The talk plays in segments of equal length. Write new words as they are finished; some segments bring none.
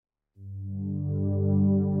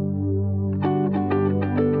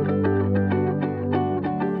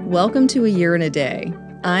Welcome to A Year in a Day.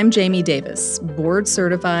 I'm Jamie Davis,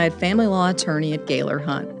 board-certified family law attorney at Gaylor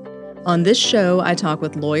Hunt. On this show, I talk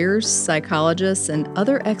with lawyers, psychologists, and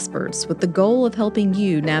other experts with the goal of helping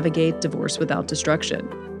you navigate divorce without destruction.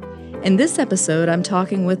 In this episode, I'm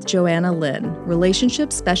talking with Joanna Lynn,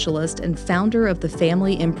 relationship specialist and founder of the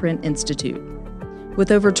Family Imprint Institute.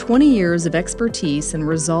 With over 20 years of expertise in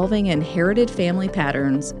resolving inherited family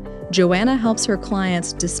patterns, Joanna helps her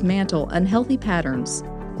clients dismantle unhealthy patterns,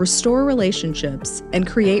 restore relationships, and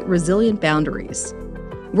create resilient boundaries.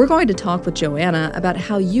 We're going to talk with Joanna about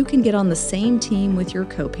how you can get on the same team with your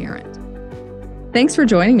co-parent. Thanks for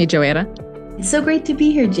joining me, Joanna. It's so great to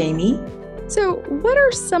be here, Jamie. So, what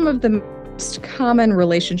are some of the most common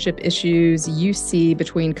relationship issues you see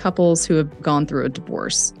between couples who have gone through a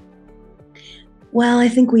divorce? Well, I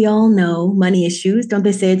think we all know money issues. Don't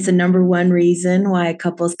they say it's the number one reason why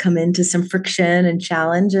couples come into some friction and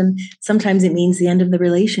challenge, and sometimes it means the end of the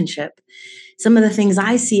relationship. Some of the things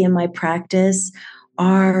I see in my practice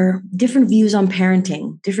are different views on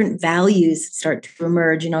parenting, different values start to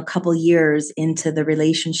emerge, a couple years into the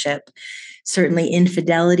relationship. Certainly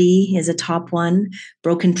infidelity is a top one,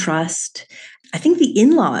 broken trust. I think the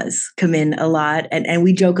in-laws come in a lot, and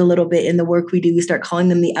we joke a little bit in the work we do. We start calling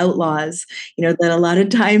them the outlaws, that a lot of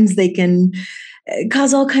times they can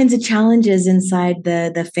cause all kinds of challenges inside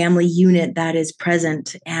the family unit that is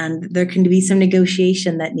present. And there can be some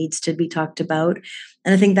negotiation that needs to be talked about.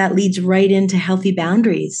 And I think that leads right into healthy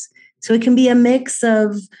boundaries. So it can be a mix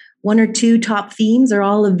of one or two top themes or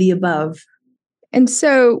all of the above. And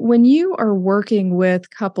so when you are working with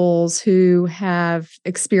couples who have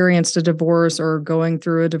experienced a divorce or going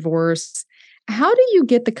through a divorce, how do you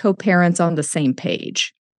get the co-parents on the same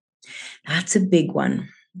page? That's a big one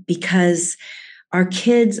because our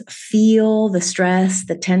kids feel the stress,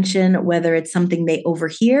 the tension, whether it's something they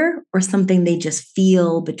overhear or something they just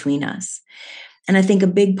feel between us. And I think a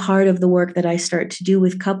big part of the work that I start to do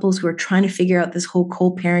with couples who are trying to figure out this whole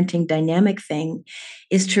co-parenting dynamic thing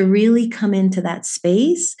is to really come into that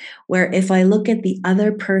space where if I look at the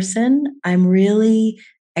other person, I'm really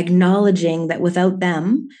acknowledging that without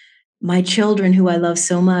them, my children who I love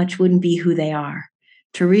so much wouldn't be who they are.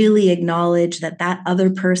 To really acknowledge that that other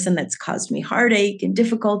person that's caused me heartache and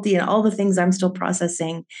difficulty and all the things I'm still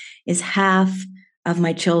processing is half of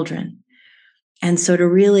my children. And so to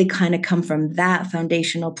really kind of come from that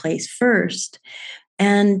foundational place first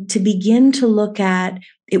and to begin to look at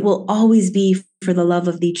it will always be for the love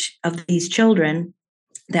of these children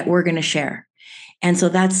that we're going to share. And so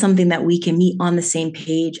that's something that we can meet on the same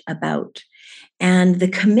page about. And the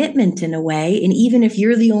commitment in a way, and even if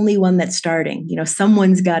you're the only one that's starting,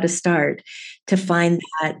 someone's got to start to find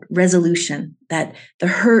that resolution, that the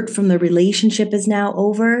hurt from the relationship is now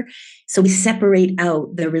over. So we separate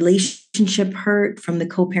out the relationship hurt from the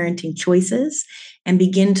co-parenting choices and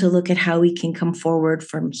begin to look at how we can come forward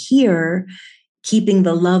from here, keeping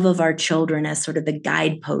the love of our children as sort of the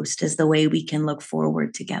guidepost, as the way we can look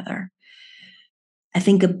forward together. I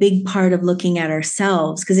think a big part of looking at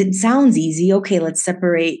ourselves, because it sounds easy, okay, let's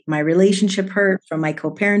separate my relationship hurt from my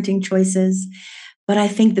co-parenting choices. But I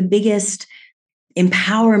think the biggest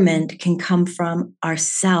empowerment can come from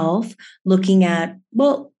ourself looking at,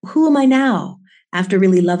 well, who am I now after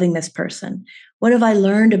really loving this person? What have I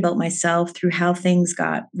learned about myself through how things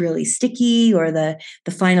got really sticky or the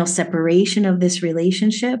final separation of this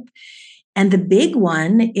relationship? And the big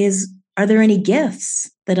one is, are there any gifts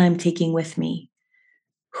that I'm taking with me?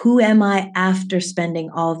 Who am I after spending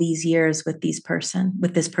all these years with this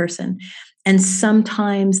person? And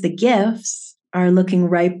sometimes the gifts are looking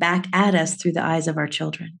right back at us through the eyes of our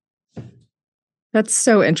children. That's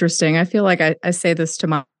so interesting. I feel like I say this to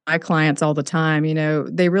my clients all the time.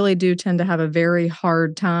 They really do tend to have a very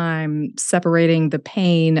hard time separating the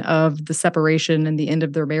pain of the separation and the end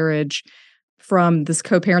of their marriage from this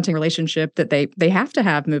co-parenting relationship that they have to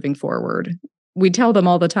have moving forward. We tell them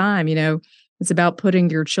all the time, it's about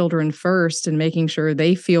putting your children first and making sure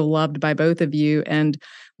they feel loved by both of you. And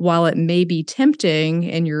while it may be tempting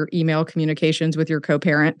in your email communications with your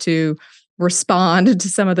co-parent to respond to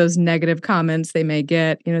some of those negative comments they may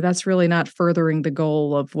get, that's really not furthering the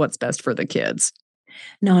goal of what's best for the kids.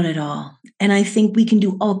 Not at all. And I think we can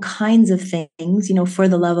do all kinds of things, for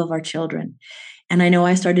the love of our children. And I know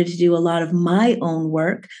I started to do a lot of my own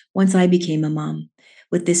work once I became a mom,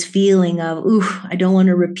 with this feeling of, I don't want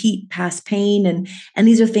to repeat past pain. And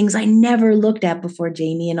these are things I never looked at before,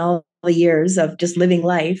 Jamie, in all the years of just living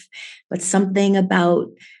life, but something about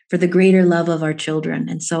for the greater love of our children.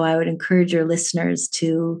 And so I would encourage your listeners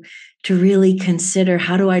to really consider,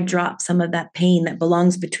 how do I drop some of that pain that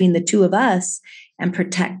belongs between the two of us and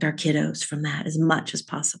protect our kiddos from that as much as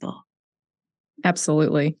possible.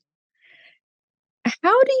 Absolutely.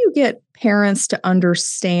 How do you get parents to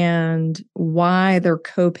understand why their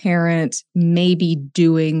co-parent may be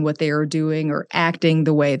doing what they are doing or acting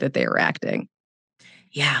the way that they are acting?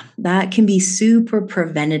 Yeah, that can be super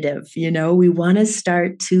preventative. We want to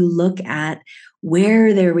start to look at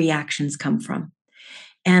where their reactions come from.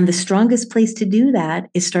 And the strongest place to do that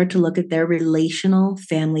is start to look at their relational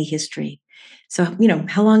family history. So,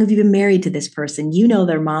 how long have you been married to this person? You know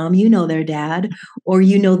their mom, you know their dad, or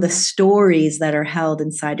you know the stories that are held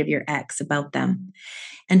inside of your ex about them.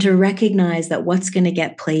 And to recognize that what's going to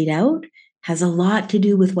get played out has a lot to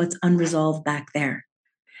do with what's unresolved back there.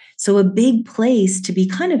 So, a big place to be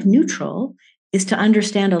kind of neutral is to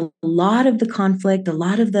understand a lot of the conflict, a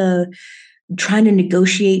lot of the trying to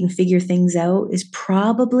negotiate and figure things out is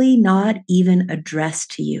probably not even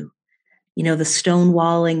addressed to you. The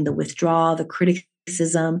stonewalling, the withdrawal, the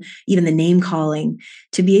criticism, even the name calling,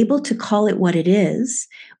 to be able to call it what it is,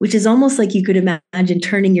 which is almost like you could imagine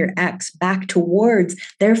turning your ex back towards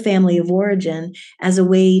their family of origin as a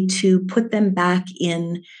way to put them back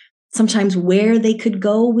in sometimes where they could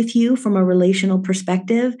go with you from a relational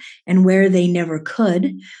perspective and where they never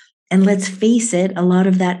could. And let's face it, a lot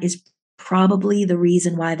of that is probably the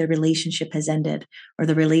reason why the relationship has ended or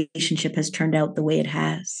the relationship has turned out the way it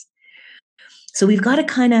has. So we've got to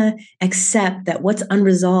kind of accept that what's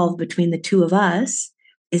unresolved between the two of us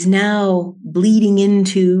is now bleeding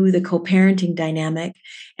into the co-parenting dynamic.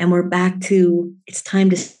 And we're back to it's time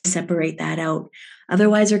to separate that out.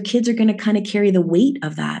 Otherwise, our kids are going to kind of carry the weight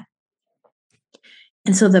of that.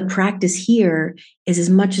 And so the practice here is as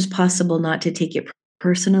much as possible not to take it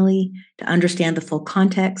personally, to understand the full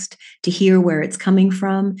context, to hear where it's coming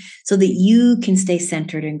from, so that you can stay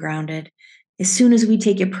centered and grounded. As soon as we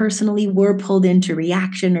take it personally, we're pulled into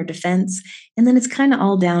reaction or defense, and then it's kind of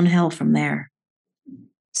all downhill from there.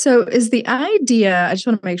 So, is the idea, I just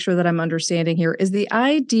want to make sure that I'm understanding here, is the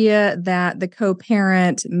idea that the co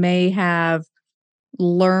parent may have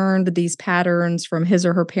learned these patterns from his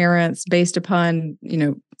or her parents based upon,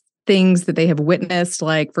 things that they have witnessed?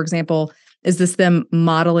 Like, for example, is this them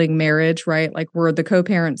modeling marriage, right? Like, were the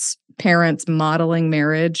parents modeling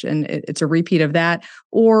marriage and it's a repeat of that?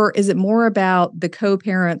 Or is it more about the co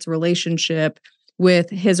parent's relationship with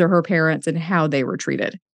his or her parents and how they were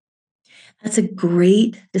treated? That's a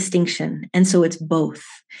great distinction. And so it's both.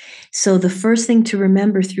 So the first thing to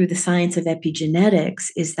remember through the science of epigenetics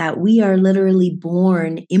is that we are literally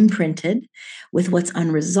born imprinted with what's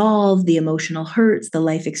unresolved, the emotional hurts, the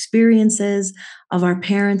life experiences of our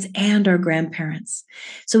parents and our grandparents.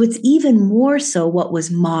 So it's even more so what was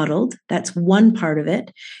modeled. That's one part of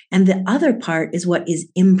it. And the other part is what is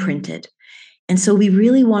imprinted. And so we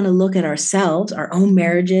really want to look at ourselves, our own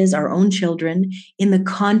marriages, our own children in the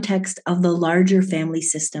context of the larger family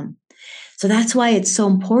system. So that's why it's so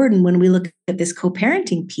important when we look at this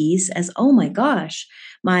co-parenting piece as, oh my gosh,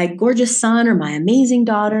 my gorgeous son or my amazing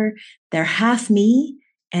daughter, they're half me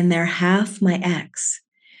and they're half my ex.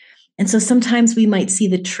 And so sometimes we might see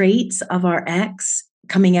the traits of our ex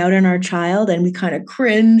coming out in our child and we kind of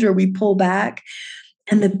cringe or we pull back.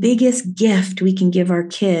 And the biggest gift we can give our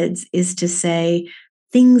kids is to say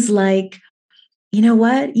things like, you know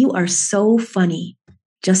what? You are so funny,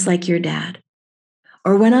 just like your dad.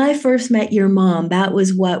 Or when I first met your mom, that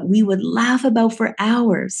was what we would laugh about for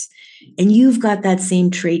hours. And you've got that same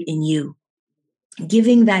trait in you.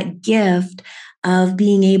 Giving that gift of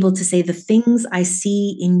being able to say the things I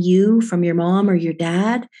see in you from your mom or your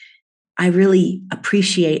dad, I really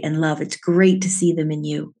appreciate and love. It's great to see them in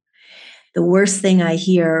you. The worst thing I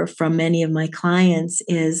hear from many of my clients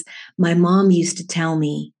is my mom used to tell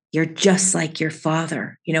me, you're just like your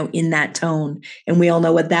father, in that tone. And we all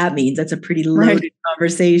know what that means. That's a pretty loaded Right.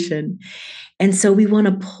 conversation. And so we want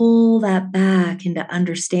to pull that back into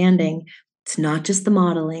understanding it's not just the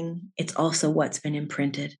modeling, it's also what's been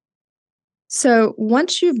imprinted. So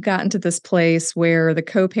once you've gotten to this place where the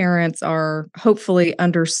co-parents are hopefully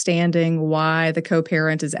understanding why the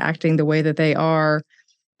co-parent is acting the way that they are,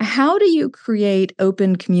 how do you create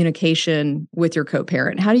open communication with your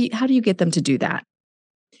co-parent? How do you get them to do that?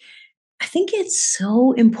 I think it's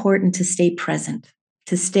so important to stay present,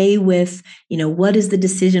 to stay with, what is the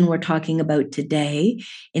decision we're talking about today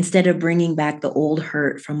instead of bringing back the old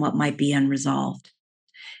hurt from what might be unresolved.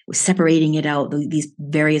 Separating it out, these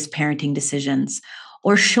various parenting decisions,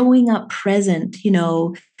 or showing up present,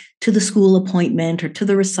 to the school appointment or to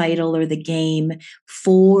the recital or the game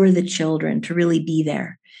for the children to really be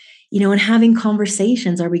there. And having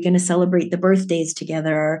conversations. Are we going to celebrate the birthdays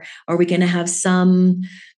together? Or are we going to have some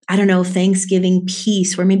I don't know, Thanksgiving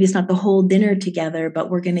piece where maybe it's not the whole dinner together, but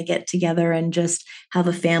we're going to get together and just have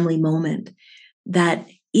a family moment. That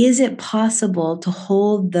is it possible to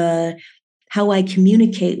hold the how I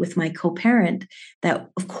communicate with my co-parent, that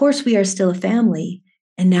of course we are still a family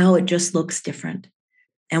and now it just looks different.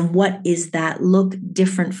 And what is that look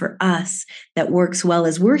different for us that works well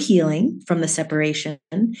as we're healing from the separation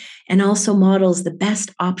and also models the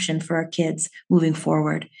best option for our kids moving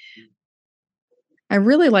forward? I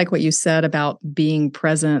really like what you said about being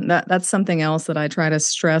present. That's something else that I try to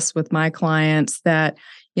stress with my clients that,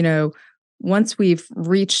 you know, once we've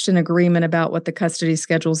reached an agreement about what the custody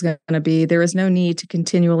schedule is going to be, there is no need to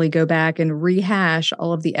continually go back and rehash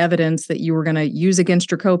all of the evidence that you were going to use against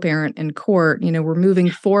your co-parent in court. We're moving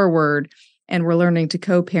forward and we're learning to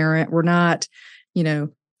co-parent. We're not, you know,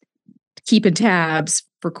 keeping tabs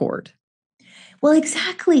for court. Well,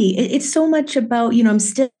 exactly. It's so much about, I'm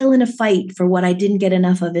still in a fight for what I didn't get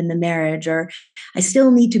enough of in the marriage, or I still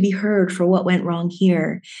need to be heard for what went wrong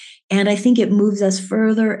here. And I think it moves us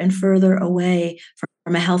further and further away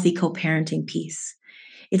from a healthy co parenting piece.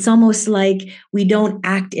 It's almost like we don't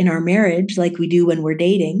act in our marriage like we do when we're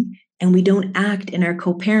dating, and we don't act in our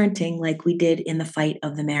co parenting like we did in the fight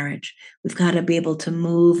of the marriage. We've got to be able to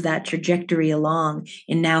move that trajectory along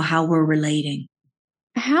in now how we're relating.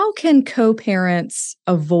 How can co-parents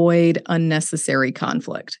avoid unnecessary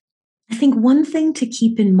conflict? I think one thing to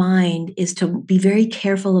keep in mind is to be very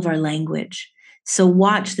careful of our language. So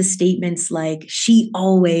watch the statements like she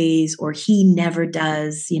always or he never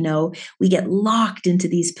does. We get locked into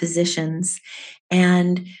these positions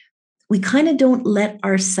and we kind of don't let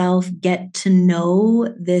ourselves get to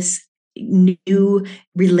know this new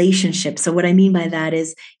relationship. So, what I mean by that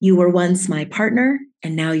is you were once my partner,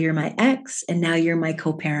 and now you're my ex, and now you're my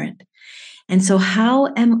co parent. And so,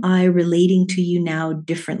 how am I relating to you now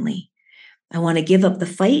differently? I want to give up the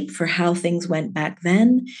fight for how things went back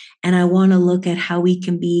then. And I want to look at how we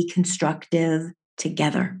can be constructive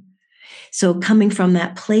together. So, coming from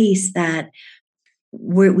that place that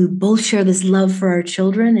we both share this love for our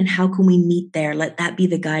children, and how can we meet there? Let that be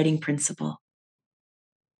the guiding principle.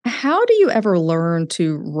 How do you ever learn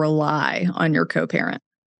to rely on your co-parent?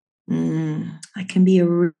 That can be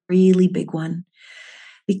a really big one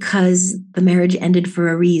because the marriage ended for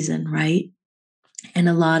a reason, right? And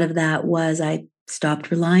a lot of that was I stopped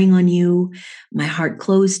relying on you, my heart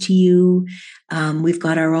closed to you. We've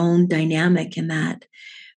got our own dynamic in that.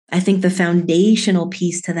 I think the foundational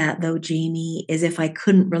piece to that, though, Jamie, is if I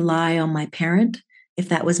couldn't rely on my parent, if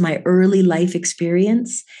that was my early life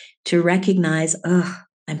experience, to recognize,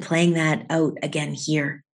 I'm playing that out again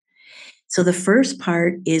here. So the first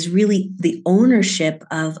part is really the ownership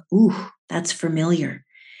of, that's familiar.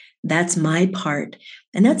 That's my part.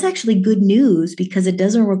 And that's actually good news because it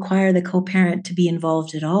doesn't require the co-parent to be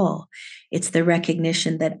involved at all. It's the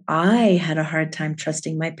recognition that I had a hard time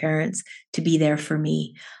trusting my parents to be there for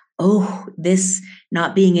me. This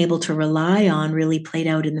not being able to rely on really played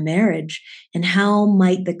out in the marriage. And how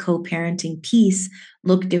might the co-parenting piece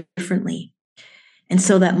look differently? And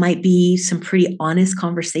so that might be some pretty honest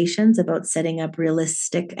conversations about setting up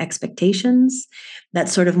realistic expectations.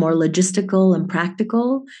 That's sort of more logistical and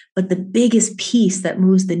practical. But the biggest piece that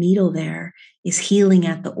moves the needle there is healing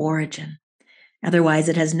at the origin. Otherwise,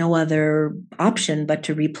 it has no other option but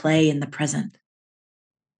to replay in the present.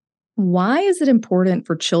 Why is it important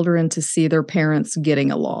for children to see their parents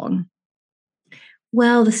getting along?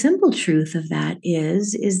 Well, the simple truth of that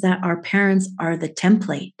is that our parents are the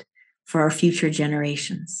template for our future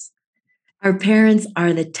generations. Our parents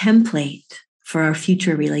are the template for our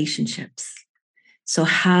future relationships. So,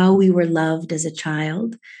 how we were loved as a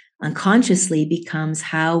child unconsciously becomes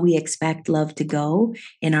how we expect love to go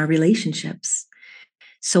in our relationships.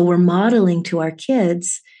 So, we're modeling to our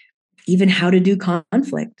kids even how to do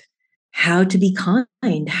conflict, how to be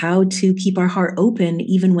kind, how to keep our heart open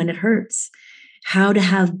even when it hurts, how to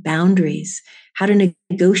have boundaries, how to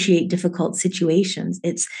negotiate difficult situations.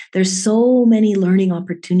 There's so many learning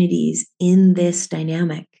opportunities in this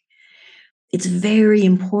dynamic. It's very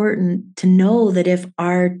important to know that if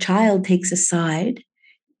our child takes a side,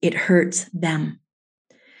 it hurts them.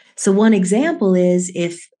 So one example is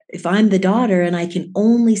if I'm the daughter and I can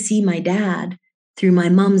only see my dad through my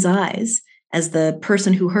mom's eyes as the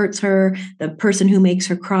person who hurts her, the person who makes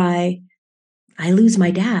her cry, I lose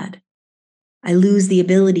my dad. I lose the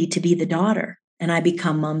ability to be the daughter and I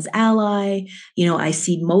become mom's ally. I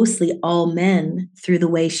see mostly all men through the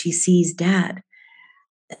way she sees dad.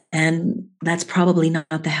 And that's probably not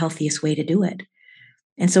the healthiest way to do it.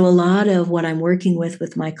 And so a lot of what I'm working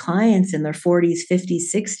with my clients in their 40s,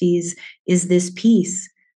 50s, 60s is this piece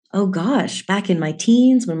Oh gosh, back in my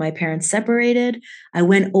teens when my parents separated, I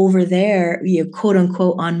went over there, quote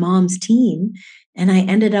unquote, on mom's team. And I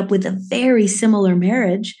ended up with a very similar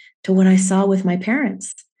marriage to what I saw with my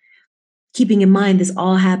parents. Keeping in mind, this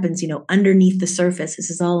all happens, underneath the surface. This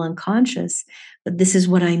is all unconscious. But this is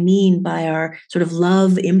what I mean by our sort of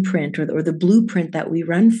love imprint or the blueprint that we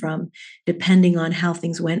run from, depending on how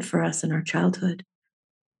things went for us in our childhood.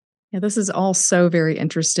 Yeah, this is all so very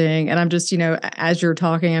interesting. And I'm just, as you're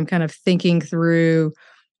talking, I'm kind of thinking through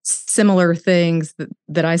similar things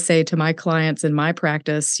that I say to my clients in my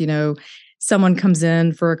practice. Someone comes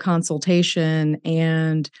in for a consultation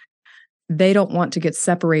and they don't want to get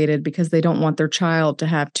separated because they don't want their child to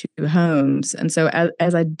have two homes. And so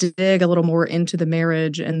as I dig a little more into the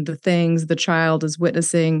marriage and the things the child is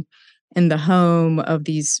witnessing in the home of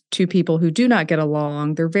these two people who do not get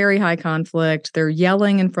along, they're very high conflict, they're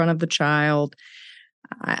yelling in front of the child.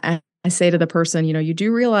 I say to the person, you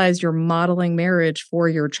do realize you're modeling marriage for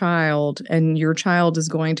your child, and your child is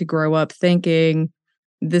going to grow up thinking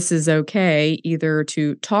this is okay, either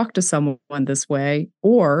to talk to someone this way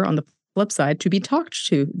or on the flip side, to be talked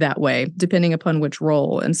to that way, depending upon which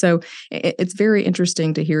role. And so it's very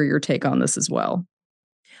interesting to hear your take on this as well.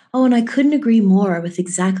 Oh, and I couldn't agree more with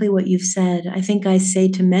exactly what you've said. I think I say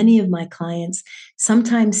to many of my clients,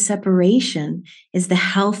 sometimes separation is the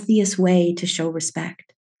healthiest way to show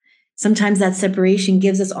respect. Sometimes that separation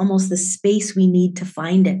gives us almost the space we need to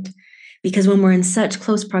find it. Because when we're in such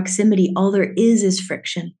close proximity, all there is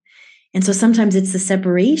friction. And so sometimes it's the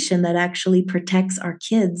separation that actually protects our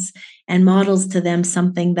kids and models to them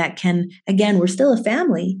something that can, again, we're still a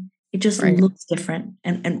family. It just Right. looks different.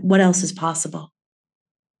 And what else is possible?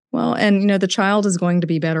 Well, and the child is going to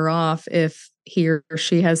be better off if he or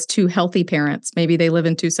she has two healthy parents. Maybe they live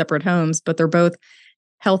in two separate homes, but they're both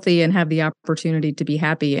healthy and have the opportunity to be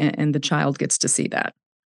happy, and the child gets to see that.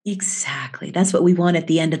 Exactly. That's what we want at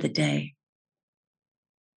the end of the day.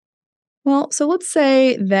 Well, so let's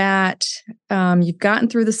say that you've gotten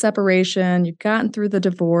through the separation, you've gotten through the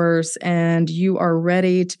divorce, and you are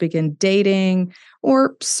ready to begin dating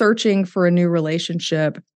or searching for a new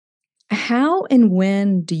relationship. How and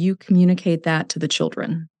when do you communicate that to the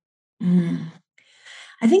children? Mm.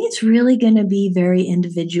 I think it's really going to be very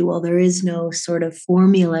individual. There is no sort of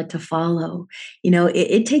formula to follow.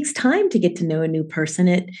 It takes time to get to know a new person.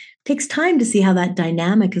 It takes time to see how that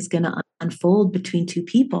dynamic is going to unfold between two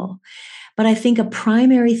people. But I think a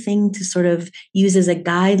primary thing to sort of use as a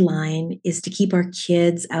guideline is to keep our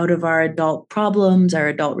kids out of our adult problems, our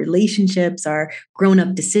adult relationships, our grown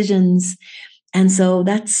up decisions. And so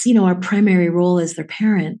that's, our primary role as their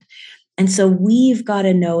parent. And so we've got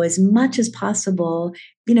to know as much as possible,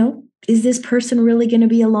 is this person really going to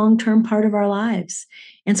be a long term part of our lives?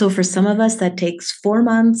 And so for some of us, that takes 4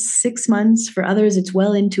 months, 6 months. For others, it's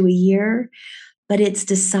well into a year. But it's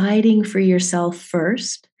deciding for yourself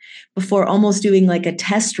first before almost doing like a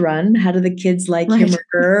test run. How do the kids like him Right. or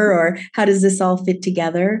her? Or how does this all fit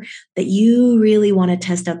together? That you really want to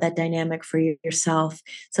test out that dynamic for yourself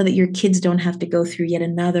so that your kids don't have to go through yet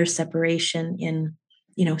another separation in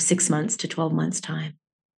 6 months to 12 months time.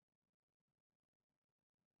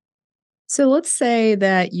 So let's say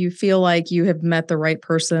that you feel like you have met the right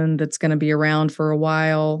person that's going to be around for a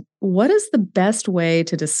while. What is the best way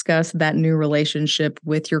to discuss that new relationship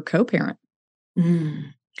with your co parent?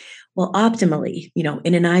 Mm. Well, optimally,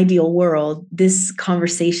 in an ideal world, this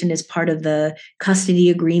conversation is part of the custody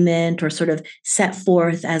agreement or sort of set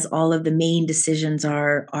forth as all of the main decisions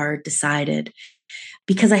are decided.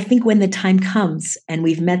 Because I think when the time comes and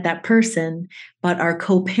we've met that person, but our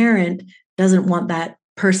co-parent doesn't want that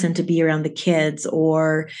person to be around the kids,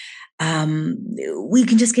 or um, we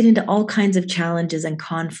can just get into all kinds of challenges and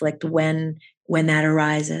conflict when that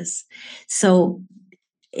arises. So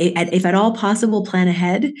if at all possible, plan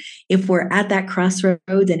ahead. If we're at that crossroads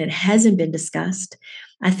and it hasn't been discussed,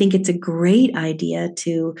 I think it's a great idea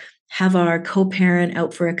to have our co-parent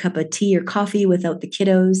out for a cup of tea or coffee without the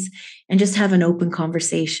kiddos and just have an open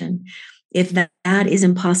conversation. If that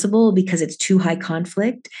isn't possible because it's too high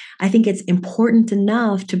conflict, I think it's important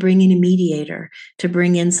enough to bring in a mediator, to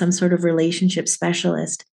bring in some sort of relationship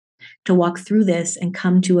specialist to walk through this and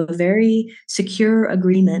come to a very secure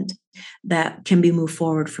agreement that can be moved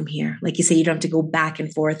forward from here. Like you say, you don't have to go back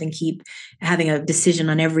and forth and keep having a decision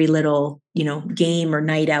on every little, game or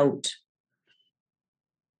night out.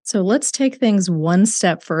 So let's take things one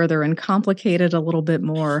step further and complicate it a little bit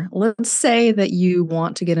more. Let's say that you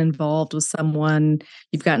want to get involved with someone,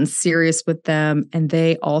 you've gotten serious with them, and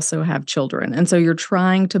they also have children. And so you're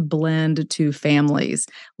trying to blend two families.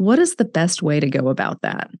 What is the best way to go about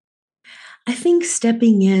that? I think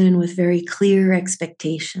stepping in with very clear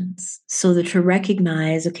expectations so that to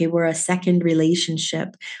recognize, okay, we're a second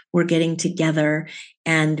relationship, we're getting together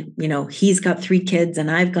and, he's got 3 kids and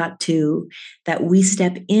I've got 2, that we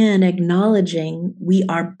step in acknowledging we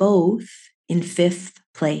are both in 5th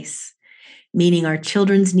place, meaning our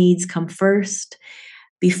children's needs come first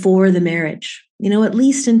before the marriage, at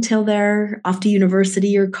least until they're off to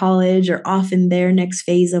university or college or off in their next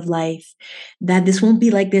phase of life, that this won't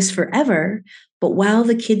be like this forever. But while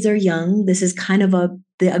the kids are young, this is kind of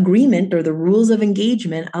the agreement or the rules of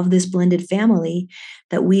engagement of this blended family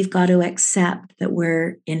that we've got to accept that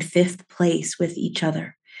we're in 5th place with each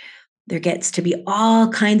other. There gets to be all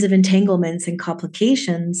kinds of entanglements and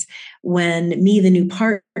complications when me, the new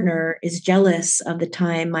partner, is jealous of the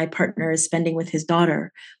time my partner is spending with his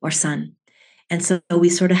daughter or son. And so we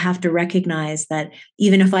sort of have to recognize that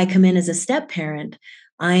even if I come in as a step parent,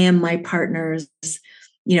 I am my partner's,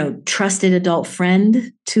 trusted adult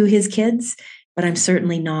friend to his kids, but I'm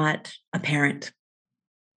certainly not a parent.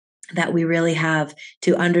 That we really have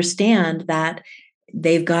to understand that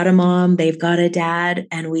they've got a mom, they've got a dad,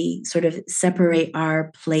 and we sort of separate our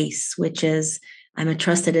place, which is I'm a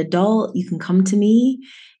trusted adult. You can come to me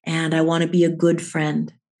and I want to be a good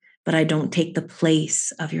friend, but I don't take the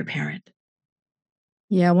place of your parent.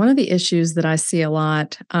 Yeah, one of the issues that I see a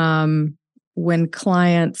lot when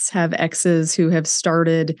clients have exes who have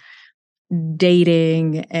started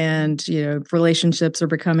dating and relationships are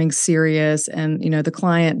becoming serious and the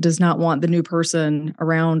client does not want the new person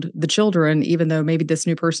around the children, even though maybe this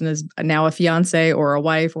new person is now a fiance or a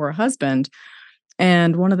wife or a husband.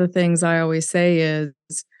 And one of the things I always say is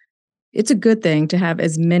it's a good thing to have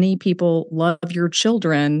as many people love your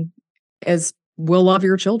children as will love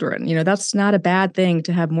your children. That's not a bad thing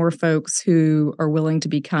to have more folks who are willing to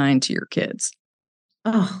be kind to your kids.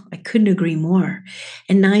 Oh, I couldn't agree more.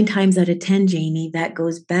 And 9 times out of 10, Jamie, that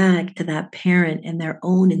goes back to that parent and their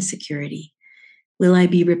own insecurity. Will I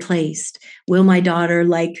be replaced? Will my daughter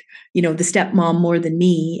like, the stepmom more than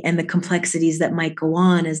me, and the complexities that might go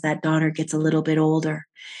on as that daughter gets a little bit older?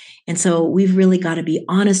 And so we've really got to be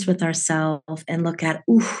honest with ourselves and look at,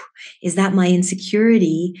 is that my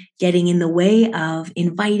insecurity getting in the way of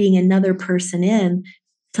inviting another person in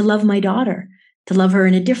to love my daughter? To love her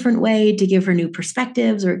in a different way, to give her new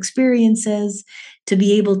perspectives or experiences, to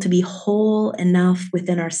be able to be whole enough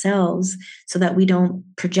within ourselves so that we don't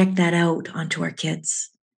project that out onto our kids.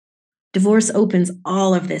 Divorce opens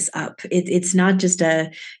all of this up. It's not just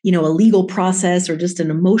a legal process or just an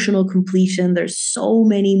emotional completion. There's so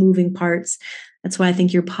many moving parts. That's why I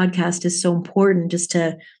think your podcast is so important, just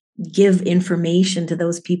to give information to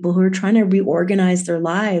those people who are trying to reorganize their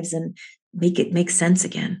lives and make it make sense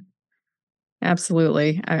again.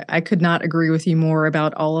 Absolutely. I could not agree with you more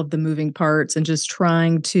about all of the moving parts and just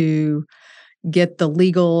trying to get the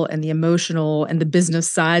legal and the emotional and the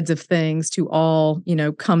business sides of things to all,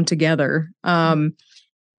 come together.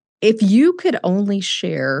 If you could only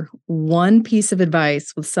share one piece of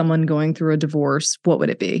advice with someone going through a divorce, what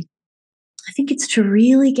would it be? I think it's to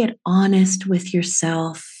really get honest with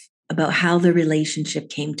yourself about how the relationship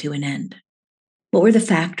came to an end. What were the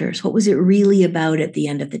factors? What was it really about at the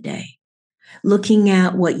end of the day? Looking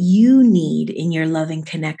at what you need in your loving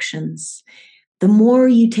connections. The more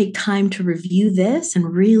you take time to review this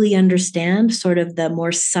and really understand sort of the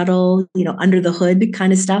more subtle, under the hood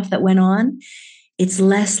kind of stuff that went on, it's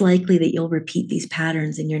less likely that you'll repeat these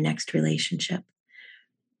patterns in your next relationship.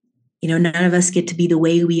 None of us get to be the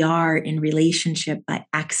way we are in relationship by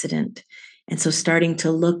accident. And so starting to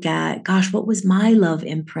look at, gosh, what was my love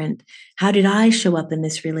imprint? How did I show up in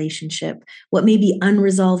this relationship? What maybe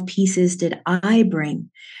unresolved pieces did I bring?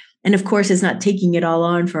 And of course, it's not taking it all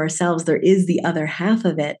on for ourselves. There is the other half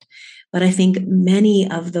of it. But I think many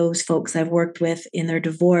of those folks I've worked with in their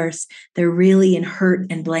divorce, they're really in hurt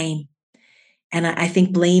and blame. And I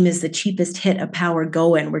think blame is the cheapest hit of power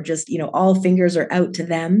going. We're just, all fingers are out to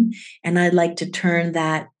them. And I'd like to turn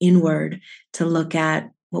that inward to look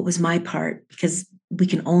at what was my part, because we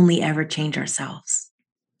can only ever change ourselves.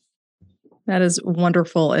 That is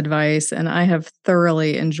wonderful advice. And I have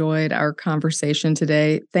thoroughly enjoyed our conversation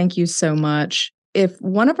today. Thank you so much. If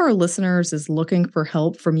one of our listeners is looking for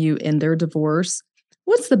help from you in their divorce,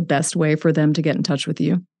 what's the best way for them to get in touch with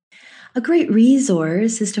you? A great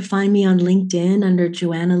resource is to find me on LinkedIn under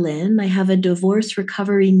Joanna Lynn. I have a divorce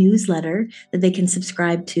recovery newsletter that they can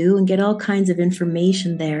subscribe to and get all kinds of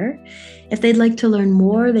information there. If they'd like to learn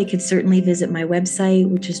more, they could certainly visit my website,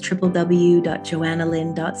 which is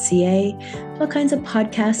www.joannalynn.ca. All kinds of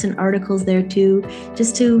podcasts and articles there too,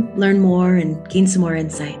 just to learn more and gain some more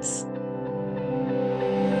insights.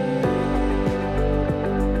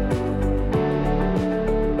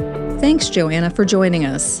 Thanks, Joanna, for joining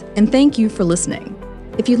us, and thank you for listening.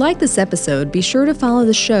 If you like this episode, be sure to follow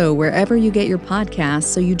the show wherever you get your podcasts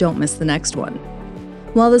so you don't miss the next one.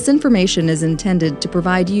 While this information is intended to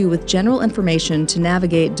provide you with general information to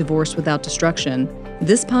navigate divorce without destruction,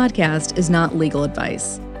 this podcast is not legal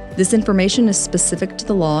advice. This information is specific to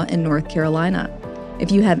the law in North Carolina.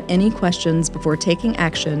 If you have any questions before taking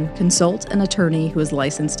action, consult an attorney who is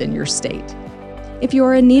licensed in your state. If you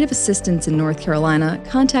are in need of assistance in North Carolina,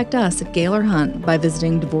 contact us at Gaylor Hunt by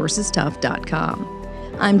visiting divorcestough.com.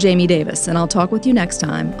 I'm Jamie Davis, and I'll talk with you next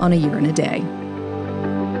time on A Year in a Day.